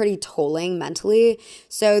be pretty tolling mentally.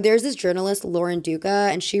 So there's this journalist, Lauren Duca,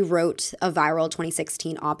 and she wrote a viral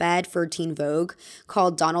 2016 op-ed for Teen Vogue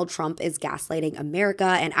called Donald Trump is Gaslighting America.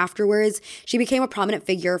 And afterwards, she became a prominent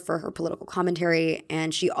figure for her political commentary.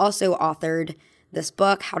 And she also authored this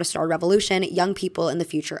book, How to Start a Revolution, Young People in the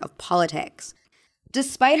Future of Politics.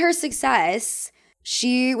 Despite her success,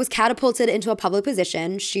 she was catapulted into a public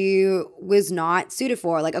position she was not suited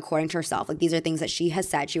for, like according to herself. Like these are things that she has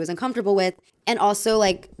said she was uncomfortable with. And also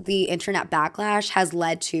like the internet backlash has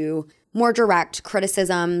led to more direct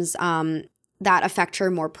criticisms that affect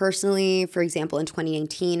her more personally. For example, in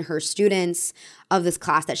 2019, her students of this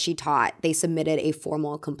class that she taught, they submitted a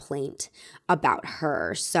formal complaint about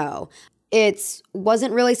her. So it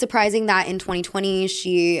wasn't really surprising that in 2020,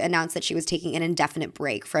 she announced that she was taking an indefinite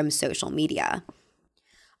break from social media.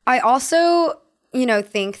 I also,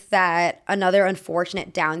 think that another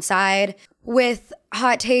unfortunate downside with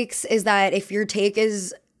hot takes is that if your take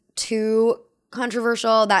is too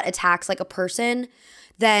controversial that attacks like a person,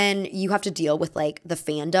 then you have to deal with like the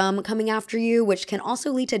fandom coming after you, which can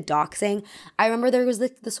also lead to doxing. I remember there was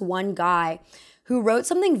this one guy who wrote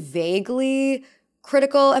something vaguely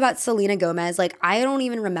critical about Selena Gomez. Like I don't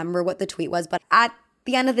even remember what the tweet was, but at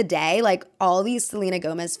the end of the day, like all these Selena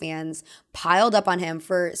Gomez fans piled up on him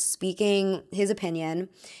for speaking his opinion,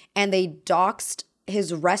 and they doxed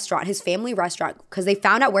his restaurant, his family restaurant, because they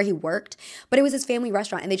found out where he worked, but it was his family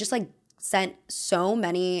restaurant. And they just like sent so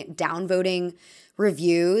many downvoting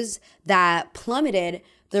reviews that plummeted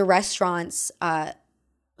the restaurant's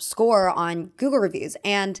score on Google reviews.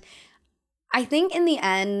 And I think in the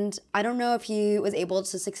end, I don't know if he was able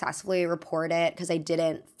to successfully report it because I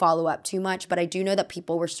didn't follow up too much, but I do know that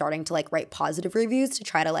people were starting to like write positive reviews to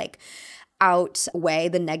try to like outweigh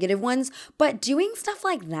the negative ones. But doing stuff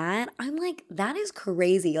like that, I'm like, that is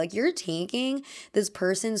crazy. Like you're taking this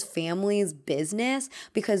person's family's business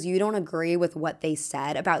because you don't agree with what they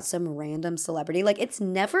said about some random celebrity. Like it's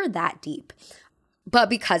never that deep. But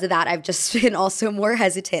because of that, I've just been also more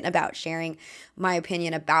hesitant about sharing my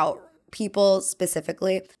opinion about people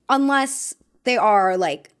specifically, unless they are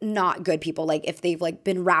like not good people. Like if they've like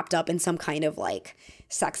been wrapped up in some kind of like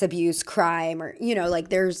sex abuse crime, or like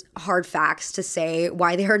there's hard facts to say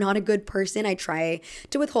why they are not a good person. I try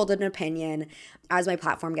to withhold an opinion as my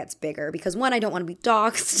platform gets bigger because one, I don't want to be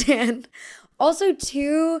doxxed, and also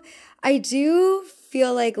two, I do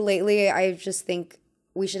feel like lately I just think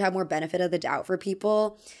we should have more benefit of the doubt for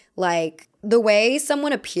people. Like the way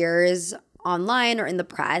someone appears online or in the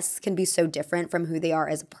press can be so different from who they are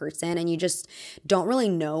as a person, and you just don't really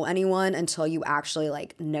know anyone until you actually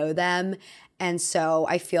like know them. And so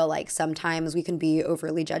I feel like sometimes we can be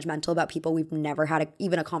overly judgmental about people we've never had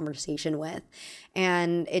even a conversation with,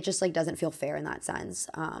 and it just like doesn't feel fair in that sense,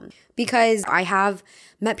 because I have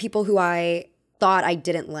met people who I thought I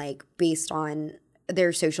didn't like based on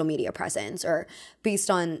their social media presence or based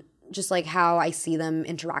on just like how I see them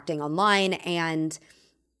interacting online. And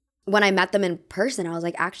when I met them in person, I was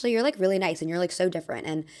like, actually, you're like really nice and you're like so different.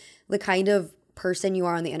 And the kind of person you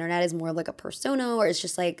are on the internet is more of like a persona, or it's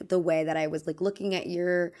just like the way that I was like looking at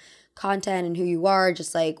your content and who you are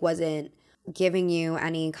just like wasn't giving you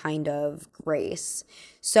any kind of grace.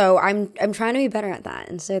 So I'm trying to be better at that.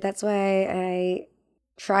 And so that's why I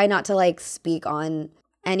try not to like speak on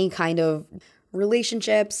any kind of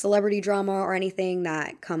relationship, celebrity drama, or anything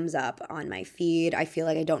that comes up on my feed. I feel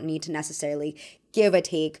like I don't need to necessarily give a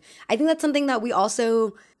take. I think that's something that we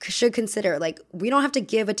also should consider. Like, we don't have to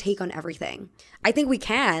give a take on everything. I think we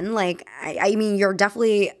can. Like, I mean, you're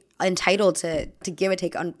definitely entitled to give a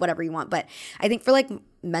take on whatever you want. But I think for like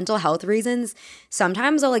mental health reasons,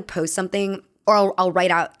 sometimes I'll like post something, or I'll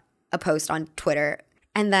write out a post on Twitter,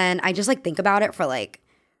 and then I just like think about it for like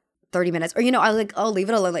 30 minutes, or I'll leave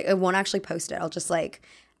it alone. Like I won't actually post it. I'll just like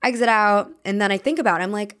exit out, and then I think about it.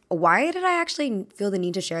 I'm like, why did I actually feel the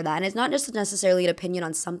need to share that? And it's not just necessarily an opinion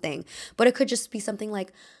on something, but it could just be something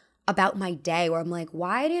like about my day where I'm like,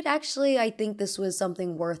 why did actually I think this was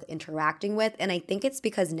something worth interacting with? And I think it's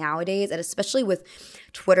because nowadays, and especially with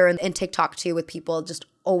Twitter and TikTok too, with people just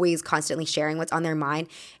always constantly sharing what's on their mind,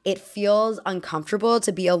 it feels uncomfortable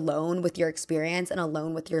to be alone with your experience and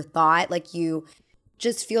alone with your thought. Like you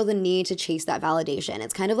just feel the need to chase that validation.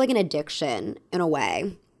 It's kind of like an addiction in a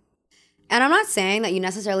way. And I'm not saying that you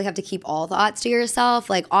necessarily have to keep all thoughts to yourself.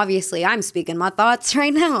 Like, obviously, I'm speaking my thoughts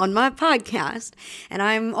right now on my podcast, and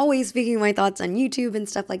I'm always speaking my thoughts on YouTube and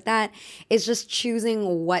stuff like that. It's just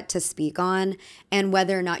choosing what to speak on and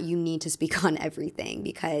whether or not you need to speak on everything.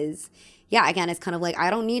 Because, yeah, again, it's kind of like I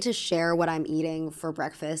don't need to share what I'm eating for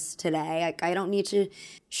breakfast today. Like, I don't need to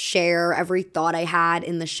share every thought I had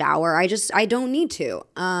in the shower. I don't need to.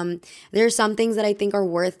 There's some things that I think are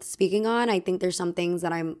worth speaking on. I think there's some things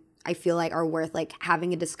that I feel like are worth like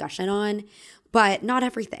having a discussion on, but not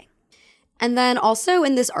everything. And then also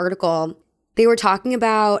in this article, they were talking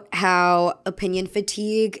about how opinion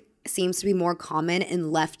fatigue seems to be more common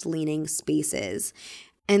in left-leaning spaces.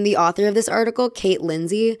 And the author of this article, Kate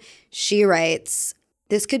Lindsay, she writes,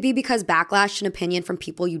 "This could be because backlash and opinion from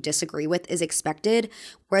people you disagree with is expected,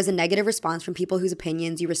 whereas a negative response from people whose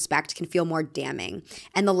opinions you respect can feel more damning.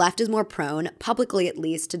 And the left is more prone, publicly at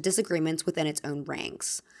least, to disagreements within its own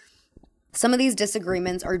ranks." Some of these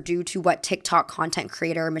disagreements are due to what TikTok content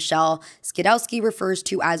creator Michelle Skidelsky refers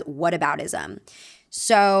to as whataboutism.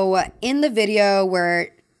 So in the video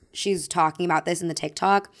where she's talking about this in the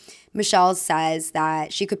TikTok, Michelle says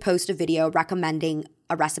that she could post a video recommending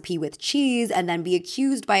a recipe with cheese and then be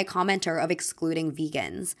accused by a commenter of excluding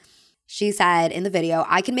vegans. She said in the video,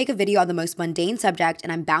 "I can make a video on the most mundane subject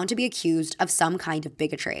and I'm bound to be accused of some kind of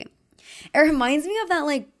bigotry." It reminds me of that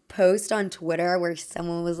like post on Twitter where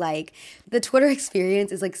someone was like, the Twitter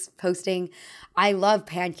experience is like posting, "I love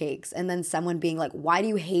pancakes," and then someone being like, "Why do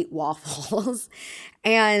you hate waffles?"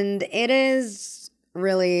 And it is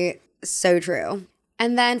really so true.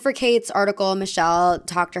 And then for Kate's article, Michelle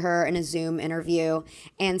talked to her in a Zoom interview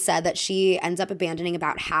and said that she ends up abandoning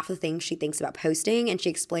about half the things she thinks about posting. And she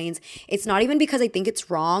explains, "It's not even because I think it's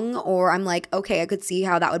wrong or I'm like, okay, I could see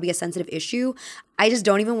how that would be a sensitive issue. I just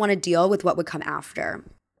don't even want to deal with what would come after."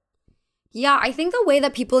 Yeah, I think the way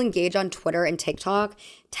that people engage on Twitter and TikTok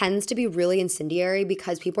tends to be really incendiary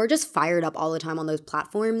because people are just fired up all the time on those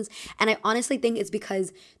platforms. And I honestly think it's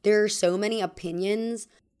because there are so many opinions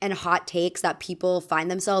and hot takes that people find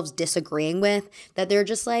themselves disagreeing with that they're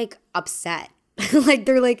just like upset. Like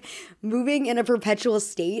they're like moving in a perpetual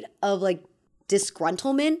state of like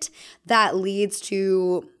disgruntlement that leads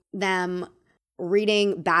to them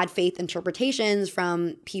reading bad faith interpretations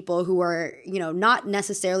from people who are, not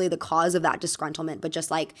necessarily the cause of that disgruntlement, but just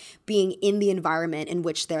like being in the environment in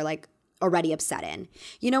which they're like already upset in.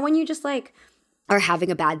 When you just like are having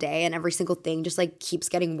a bad day and every single thing just like keeps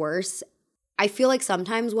getting worse, I feel like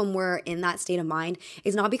sometimes when we're in that state of mind,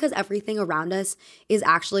 it's not because everything around us is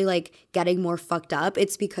actually like getting more fucked up.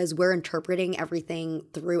 It's because we're interpreting everything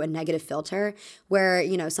through a negative filter where,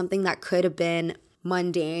 something that could have been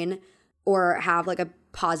mundane or have like a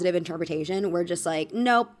positive interpretation, we're just like,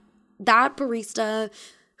 nope, that barista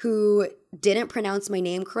who didn't pronounce my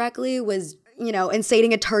name correctly was,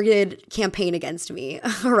 inciting a targeted campaign against me, a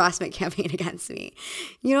harassment campaign against me.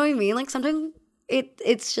 You know what I mean? Like sometimes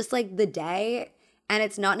it's just like the day, and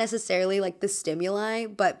it's not necessarily like the stimuli,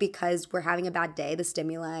 but because we're having a bad day, the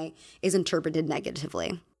stimuli is interpreted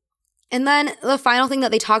negatively. And then the final thing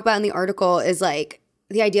that they talk about in the article is like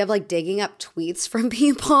the idea of like digging up tweets from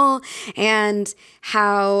people and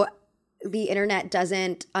how the internet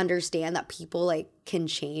doesn't understand that people like can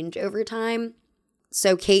change over time.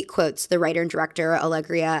 So Kate quotes the writer and director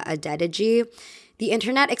Allegra Adedeji. The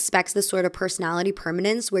internet expects this sort of personality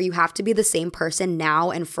permanence where you have to be the same person now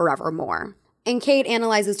and forevermore. And Kate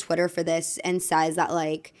analyzes Twitter for this and says that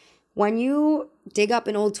like when you dig up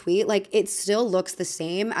an old tweet, like it still looks the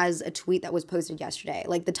same as a tweet that was posted yesterday.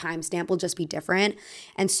 Like the timestamp will just be different.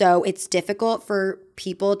 And so it's difficult for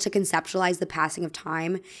people to conceptualize the passing of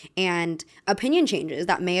time and opinion changes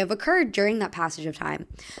that may have occurred during that passage of time.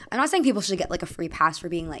 I'm not saying people should get like a free pass for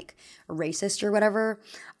being like racist or whatever.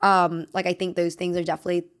 Like I think those things are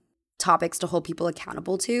definitely topics to hold people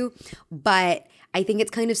accountable to, but I think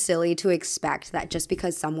it's kind of silly to expect that just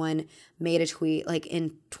because someone made a tweet like in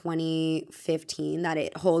 2015 that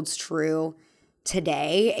it holds true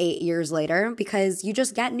today, 8 years later, because you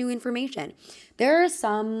just get new information. There are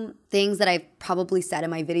some things that I've probably said in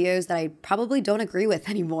my videos that I probably don't agree with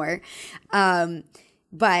anymore,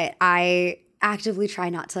 but I actively try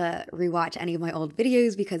not to rewatch any of my old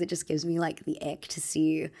videos because it just gives me like the ick to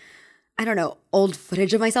see, I don't know, old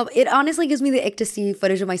footage of myself. It honestly gives me the ick to see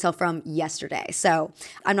footage of myself from yesterday. So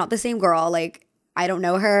I'm not the same girl. Like, I don't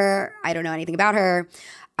know her. I don't know anything about her.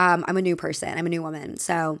 I'm a new person. I'm a new woman.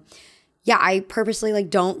 So yeah, I purposely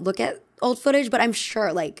like don't look at old footage, but I'm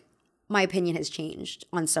sure like my opinion has changed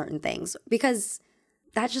on certain things because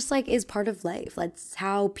that just like is part of life. That's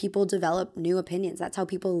how people develop new opinions. That's how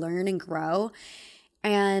people learn and grow.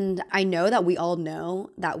 And I know that we all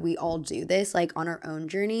do this like on our own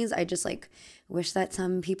journeys. I just like wish that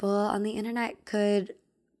some people on the internet could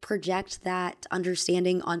project that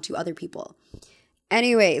understanding onto other people.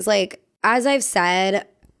 Anyways, like as I've said,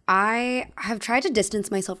 I have tried to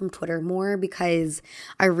distance myself from Twitter more because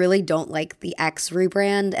I really don't like the X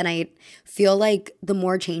rebrand. And I feel like the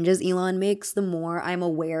more changes Elon makes, the more I'm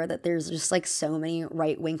aware that there's just like so many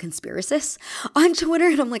right-wing conspiracists on Twitter.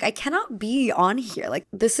 And I'm like, I cannot be on here. Like,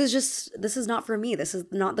 this is not for me. This is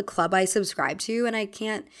not the club I subscribe to. And I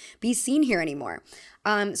can't be seen here anymore.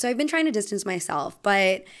 So I've been trying to distance myself.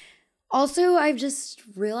 But also, I've just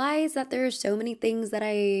realized that there are so many things that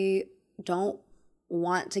I don't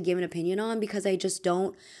want to give an opinion on because I just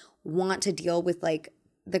don't want to deal with like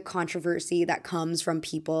the controversy that comes from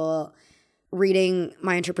people reading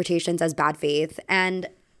my interpretations as bad faith. And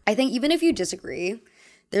I think even if you disagree,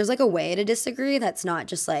 there's like a way to disagree that's not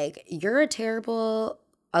just like, you're a terrible,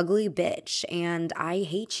 ugly bitch and I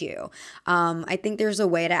hate you. I think there's a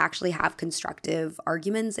way to actually have constructive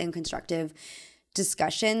arguments and constructive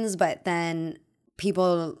discussions, but then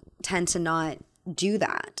people tend to not do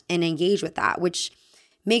that and engage with that, which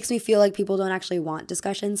makes me feel like people don't actually want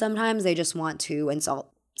discussion sometimes. They just want to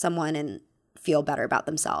insult someone and feel better about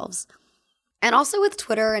themselves. And also with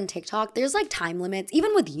Twitter and TikTok, there's like time limits.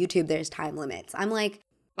 Even with YouTube, there's time limits. I'm like,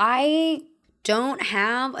 I don't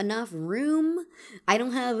have enough room. I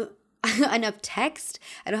don't have enough text.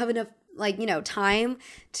 I don't have enough time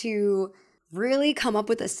to really come up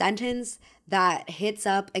with a sentence that hits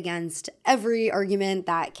up against every argument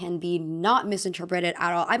that can be not misinterpreted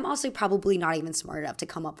at all. I'm also probably not even smart enough to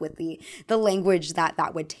come up with the language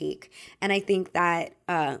that would take. And I think that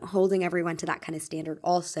holding everyone to that kind of standard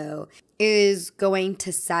also is going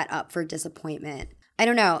to set up for disappointment. I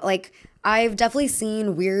don't know, like I've definitely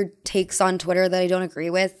seen weird takes on Twitter that I don't agree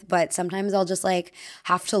with, but sometimes I'll just like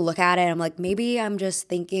have to look at it. I'm like, maybe I'm just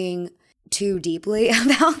thinking too deeply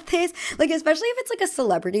about this, like especially if it's like a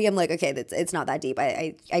celebrity. I'm like, okay, it's not that deep.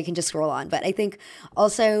 I can just scroll on. But I think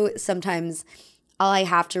also sometimes I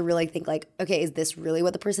have to really think like, okay, is this really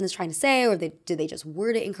what the person is trying to say, or did they just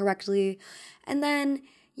word it incorrectly? And then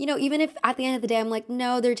even if at the end of the day I'm like,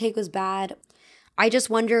 no, their take was bad, I just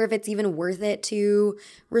wonder if it's even worth it to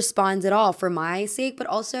respond at all for my sake, but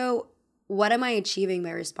also what am I achieving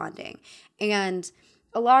by responding? And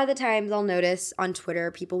a lot of the times I'll notice on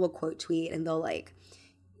Twitter, people will quote tweet and they'll like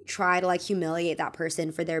try to like humiliate that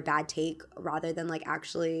person for their bad take rather than like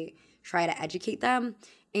actually try to educate them.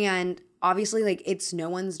 And obviously, like, it's no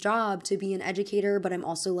one's job to be an educator, but I'm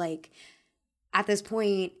also like, at this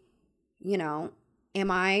point, you know, am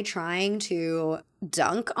I trying to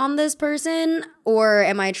dunk on this person, or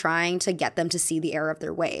am I trying to get them to see the error of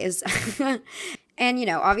their ways? And, you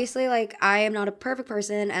know, obviously, like, I am not a perfect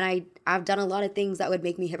person, and I've done a lot of things that would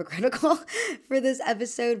make me hypocritical for this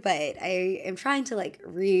episode, but I am trying to, like,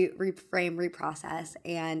 reframe, reprocess,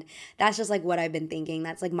 and that's just, like, what I've been thinking.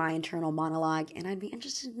 That's, like, my internal monologue, and I'd be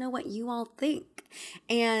interested to know what you all think.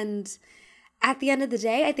 And at the end of the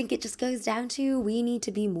day, I think it just goes down to we need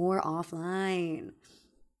to be more offline.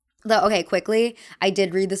 Though, okay, quickly, I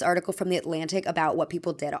did read this article from The Atlantic about what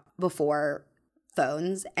people did before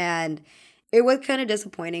phones, and it was kind of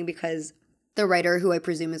disappointing because the writer, who I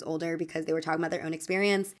presume is older because they were talking about their own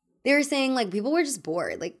experience, they were saying, like, people were just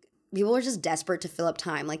bored. Like, people were just desperate to fill up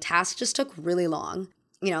time. Like, tasks just took really long.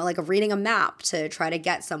 You know, like reading a map to try to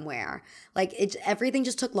get somewhere. Like, everything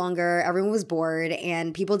just took longer. Everyone was bored,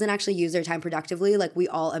 and people didn't actually use their time productively like we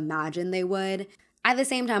all imagined they would. At the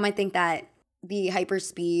same time, I think that the hyper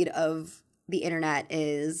speed of the internet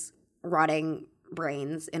is rotting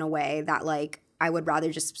brains in a way that, like, I would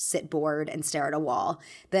rather just sit bored and stare at a wall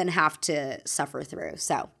than have to suffer through.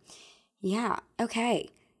 So, yeah, okay.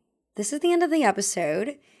 This is the end of the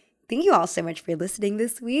episode. Thank you all so much for listening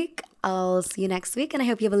this week. I'll see you next week, and I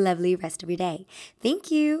hope you have a lovely rest of your day. Thank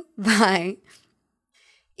you. Bye.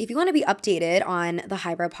 If you want to be updated on the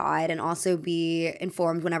Highbrow Pod and also be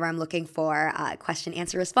informed whenever I'm looking for question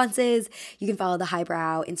answer responses, you can follow the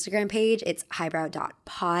Highbrow Instagram page. It's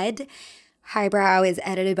highbrow.pod. Highbrow is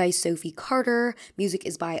edited by Sophie Carter. Music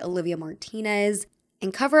is by Olivia Martinez.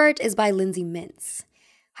 And cover art is by Lindsay Mintz.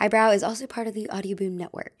 Highbrow is also part of the Audioboom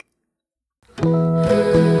Network.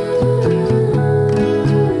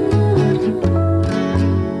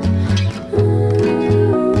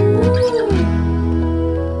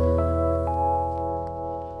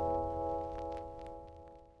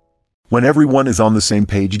 When everyone is on the same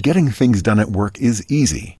page, getting things done at work is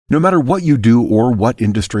easy. No matter what you do or what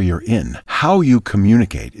industry you're in, how you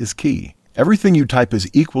communicate is key. Everything you type is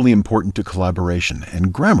equally important to collaboration,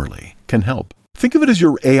 and Grammarly can help. Think of it as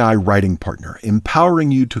your AI writing partner,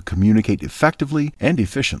 empowering you to communicate effectively and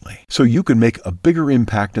efficiently, so you can make a bigger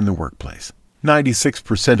impact in the workplace.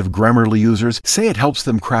 96% of Grammarly users say it helps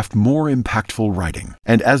them craft more impactful writing.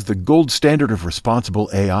 And as the gold standard of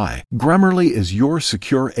responsible AI, Grammarly is your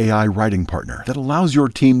secure AI writing partner that allows your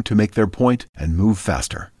team to make their point and move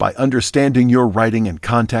faster. By understanding your writing and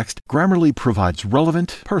context, Grammarly provides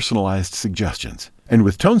relevant, personalized suggestions. And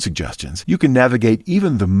with tone suggestions, you can navigate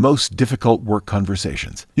even the most difficult work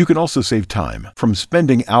conversations. You can also save time, from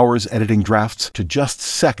spending hours editing drafts to just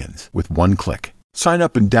seconds with one click. Sign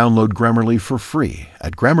up and download Grammarly for free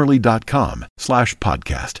at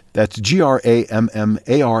Grammarly.com/podcast. That's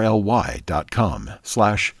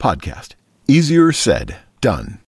GRAMMARLY.com/podcast. Easier said, done.